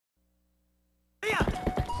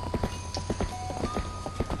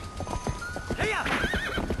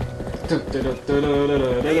Whoa!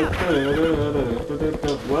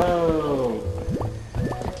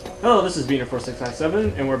 Hello, this is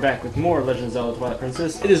Beaner4657, and we're back with more Legend of Zelda Twilight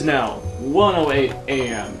Princess. It is now 1:08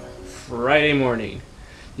 a.m. Friday morning.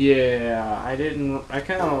 Yeah, I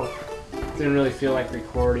kind of didn't really feel like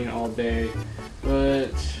recording all day,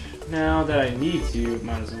 but now that I need to,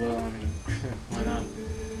 might as well. I mean, why not?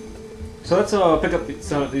 So let's pick up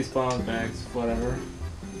some of these bomb bags, whatever.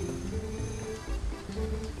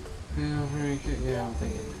 Yeah, I'm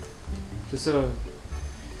thinking. Just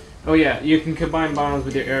oh yeah, you can combine bombs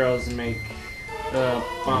with your arrows and make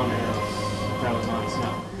bomb arrows. That was nice.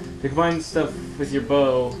 No, to combine stuff with your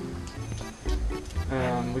bow.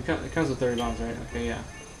 It comes with 30 bombs, right? Okay, yeah.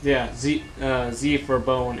 Yeah, Z for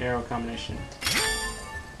bow and arrow combination.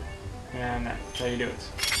 And that's how you do it.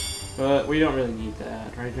 But we don't really need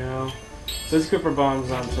that right now. So let's equip our bombs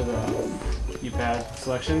onto the keypad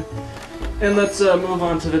selection. And let's move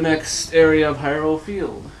on to the next area of Hyrule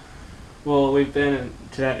Field. Well, we've been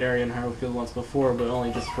to that area in Hyrule Field once before, but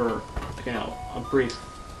only just for, you know, a brief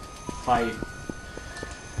fight.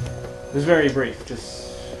 It was very brief, just...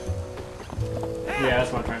 Yeah,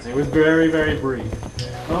 that's what I'm trying to say. It was very, very brief.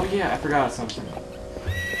 Oh yeah, I forgot something.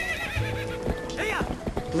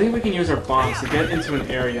 I believe we can use our bombs to get into an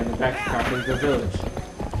area in the back of the village.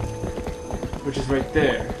 Which is right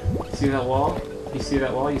there. See that wall? You see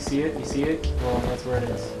that wall? You see it? You see it? Well, that's where it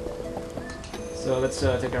is. So let's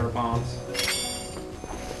take our bombs.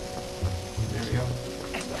 There we go.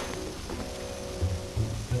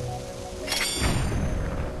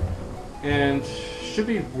 And should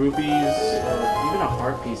be rupees or even a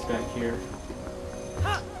heart piece back here.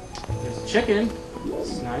 There's a chicken.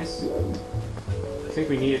 This is nice. I think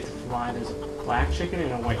we need it to fly. There's a black chicken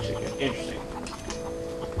and a white chicken. Interesting.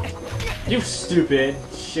 You stupid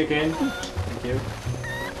chicken. Thank you.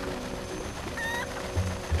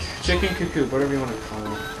 Chicken cuckoo, whatever you want to call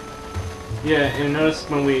it. Yeah, and notice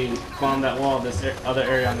when we bomb that wall, this other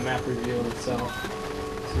area on the map revealed itself.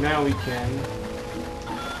 So now we can...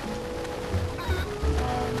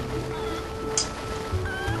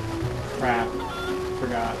 crap.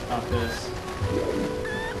 Forgot about this.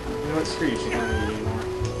 You know what? Screw you, chicken. I don't need it anymore.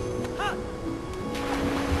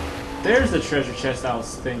 There's the treasure chest I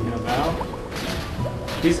was thinking about.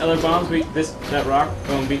 These other bombs, that rock,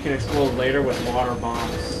 we can explode later with water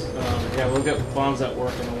bombs. Yeah, we'll get bombs that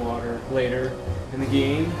work in the water later in the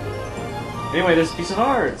game. Anyway, there's a piece of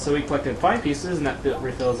heart. So we collected 5 pieces, and that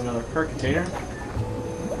refills another heart container.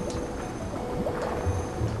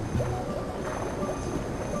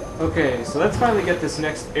 Okay, so let's finally get this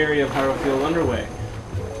next area of Hyrule Field underway.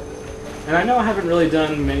 And I know I haven't really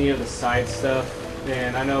done many of the side stuff,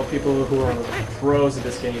 and I know people who are pros at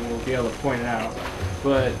this game will be able to point it out.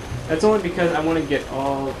 But that's only because I want to get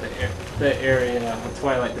all the area of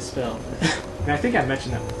Twilight dispelled. And I think I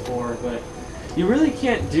mentioned that before, but you really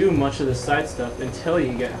can't do much of the side stuff until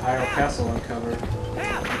you get Hyrule Castle uncovered.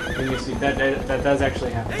 And you see, that does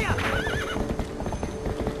actually happen.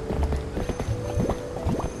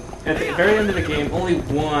 At the very end of the game, only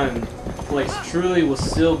one place truly will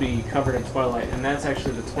still be covered in Twilight, and that's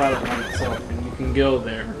actually the Twilight Land itself, and you can go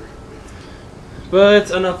there.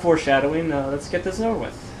 But enough foreshadowing, let's get this over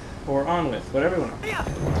with. Or on with, whatever you want.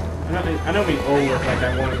 I don't mean over with like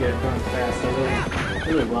I want to get it done fast. I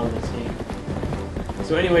really love this game.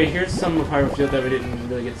 So anyway, here's some of Hyrule Field that we didn't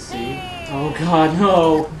really get to see. Oh god,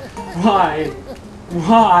 no! Why?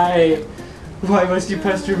 Why? Why must you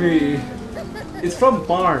pester me? It's from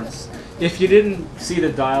Barnes. If you didn't see the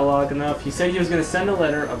dialogue enough, he said he was going to send a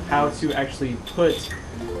letter of how to actually put...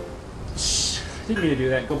 Shh! I didn't mean to do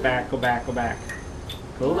that. Go back, go back, go back.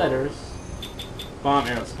 Go letters. Bomb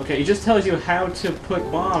arrows. Okay, he just tells you how to put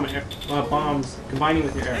bombs combining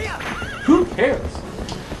with your arrows. Who cares?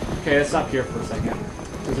 Okay, let's stop here for a second.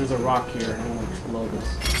 Because there's a rock here and I want to explode this.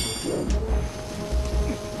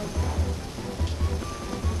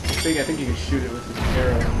 I think you can shoot it with an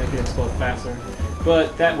arrow and make it explode faster.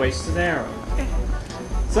 But that wastes an arrow.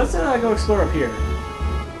 So let's go explore up here.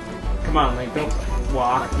 Come on, Link, don't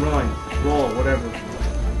walk, run, roll, whatever.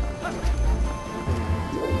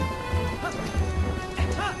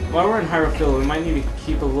 While we're in Hyrule Field, we might need to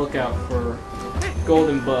keep a lookout for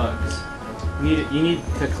golden bugs. You need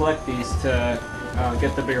to collect these to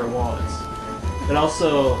get the bigger wallets.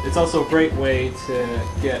 It's also a great way to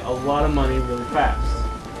get a lot of money really fast.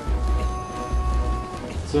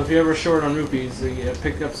 So if you're ever short on rupees,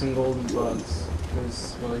 pick up some golden bugs,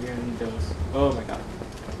 because, well, you're gonna need those. Oh my god.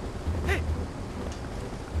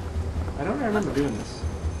 I don't remember doing this.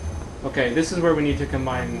 Okay, this is where we need to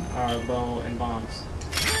combine our bow and bombs.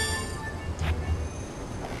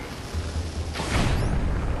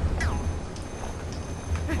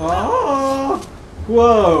 Oh!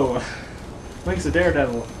 Whoa! Link's a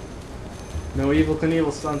daredevil. No evil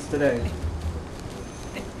Knievel stunts today.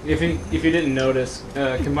 If you didn't notice,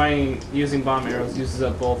 combining using bomb arrows uses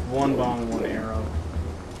up both one bomb and one arrow.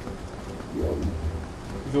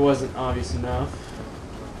 If it wasn't obvious enough.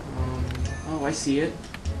 Oh, I see it.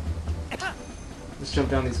 Let's jump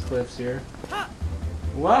down these cliffs here.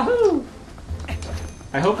 Wahoo!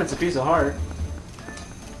 I hope it's a piece of heart.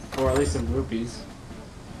 Or at least some rupees.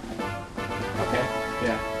 Okay,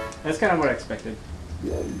 yeah. That's kind of what I expected.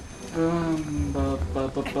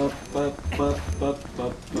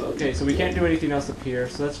 Okay, so we can't do anything else up here,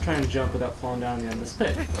 so let's try and jump without falling down the end of this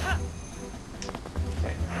pit.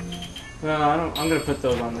 Okay. Well, I'm gonna put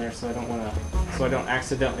those on there so I don't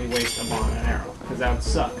accidentally waste a bomb and an arrow, because that would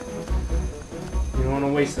suck. You don't want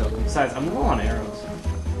to waste those. Besides, I'm low on arrows.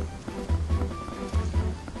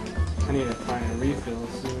 I need to find a refill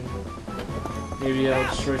soon. Maybe I'll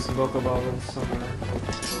destroy some Boko Bubbles somewhere.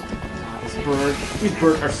 This bird. These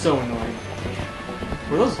birds are so annoying.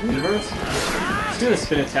 Were those weavers? Let's do the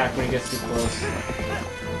spin attack when he gets too close.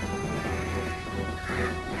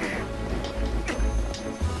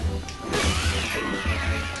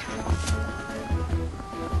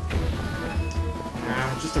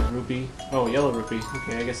 Just a rupee. Oh, yellow rupee.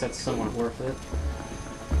 Okay, I guess that's somewhat worth it.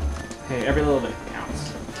 Hey, every little bit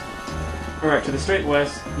counts. Alright, to the straight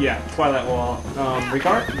west, yeah, Twilight Wall.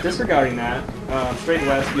 Disregarding that, straight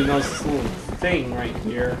west, you notice this little thing right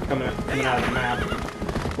here coming out of the map.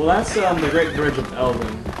 Well, that's the Great Bridge of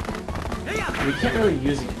Elven. We can't really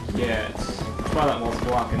use it yet. Twilight Wall's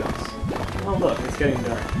blocking us. Oh look, it's getting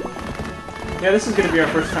dark. Yeah, this is going to be our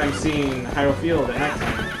first time seeing Hyrule Field at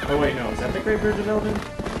nighttime. Oh wait, no, is that the Great Bridge of Elven?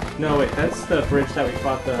 No, wait, that's the bridge that we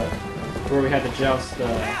fought where we had to joust the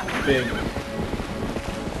big...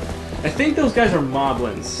 I think those guys are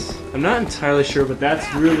moblins. I'm not entirely sure, but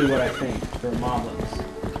that's really what I think. They're moblins.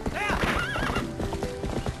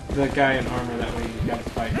 The guy in armor that we gotta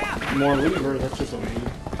fight. More Weaver, that's just what we need.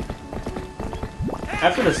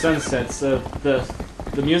 After the sun sets, the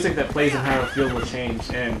music that plays in Hyrule Field will change,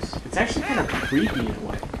 and it's actually kind of creepy in a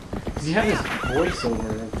way. Because you have this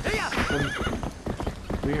voiceover of some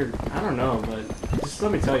weird, I don't know, but just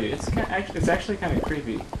let me tell you, it's actually kind of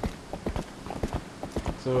creepy.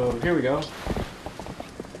 So here we go.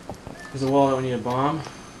 There's a wall that we need a bomb.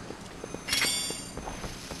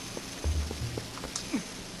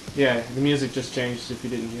 Yeah, the music just changed if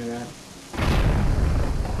you didn't hear that.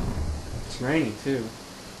 It's raining too.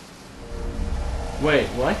 Wait,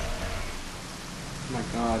 what? Oh my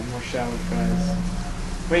god, more shadow guys.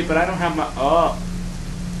 Wait, but I don't have my... Oh!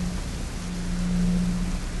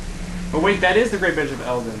 Oh wait, that is the Great Bridge of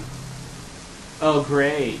Elven. Oh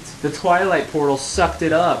great. The Twilight portal sucked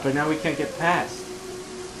it up, and now we can't get past.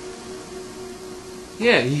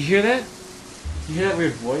 Yeah, you hear that? You hear that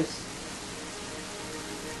weird voice?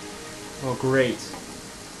 Oh great.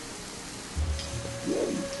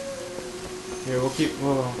 Here, we'll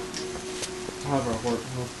have our horse,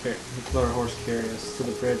 we'll let our horse carry us to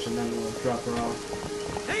the bridge, and then we'll drop her off.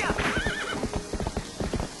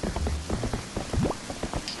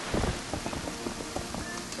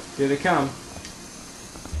 Here they come.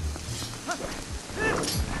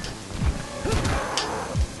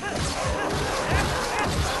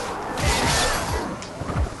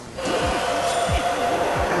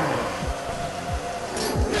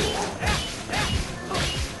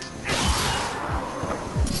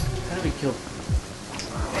 How do we kill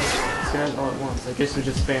these guys all at once? I guess we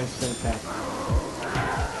just spam spin attack.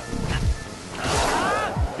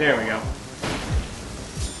 There we go.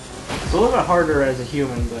 It's a little bit harder as a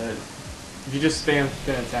human, but if you just spam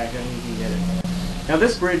spin attack, then you can get it. Now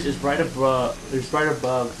this bridge is right above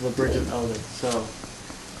the Bridge of Elden, so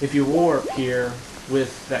if you warp here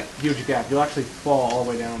with that huge gap, you'll actually fall all the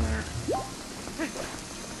way down there.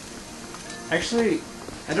 Actually,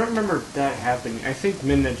 I don't remember that happening. I think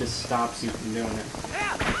Midna just stops you from doing it.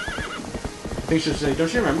 I think she'll say,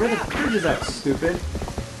 don't you remember? The bridge is that stupid.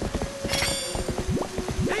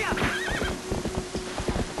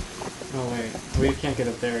 Oh wait, we can't get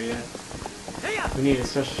up there yet. We need a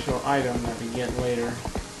special item that we get later.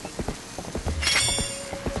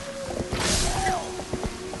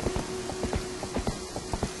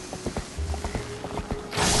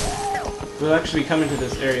 We'll actually come into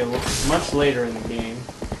this area much later in the game.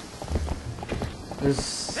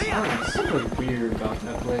 There's, I don't know, something weird about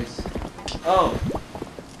that place. Oh!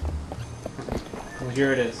 Well,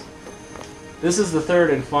 here it is. This is the third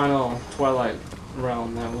and final Twilight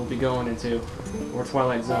realm that we'll be going into, or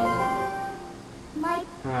Twilight Zone.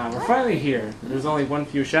 We're finally here. There's only one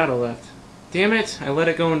few shadow left. Damn it! I let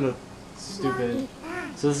it go into stupid.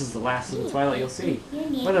 So this is the last of the Twilight you'll see.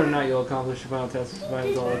 Whether or not you'll accomplish your final test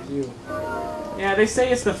is all up to you. Yeah, they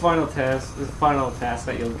say it's the final test, the final task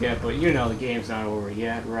that you'll get, but you know the game's not over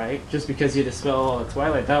yet, right? Just because you dispel all the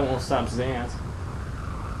Twilight, that won't stop Zant.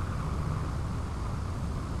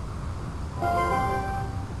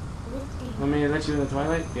 Let me let you in the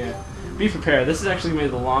Twilight? Yeah. Be prepared. This is actually maybe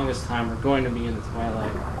the longest time we're going to be in the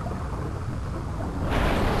Twilight.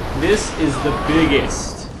 This is the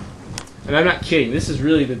biggest. And I'm not kidding. This is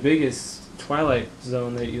really the biggest Twilight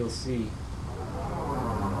zone that you'll see.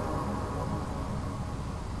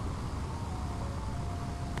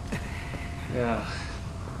 Yeah.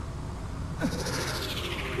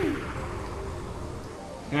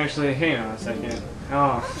 Actually, hang on a second.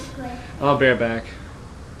 Oh, I'll bear back.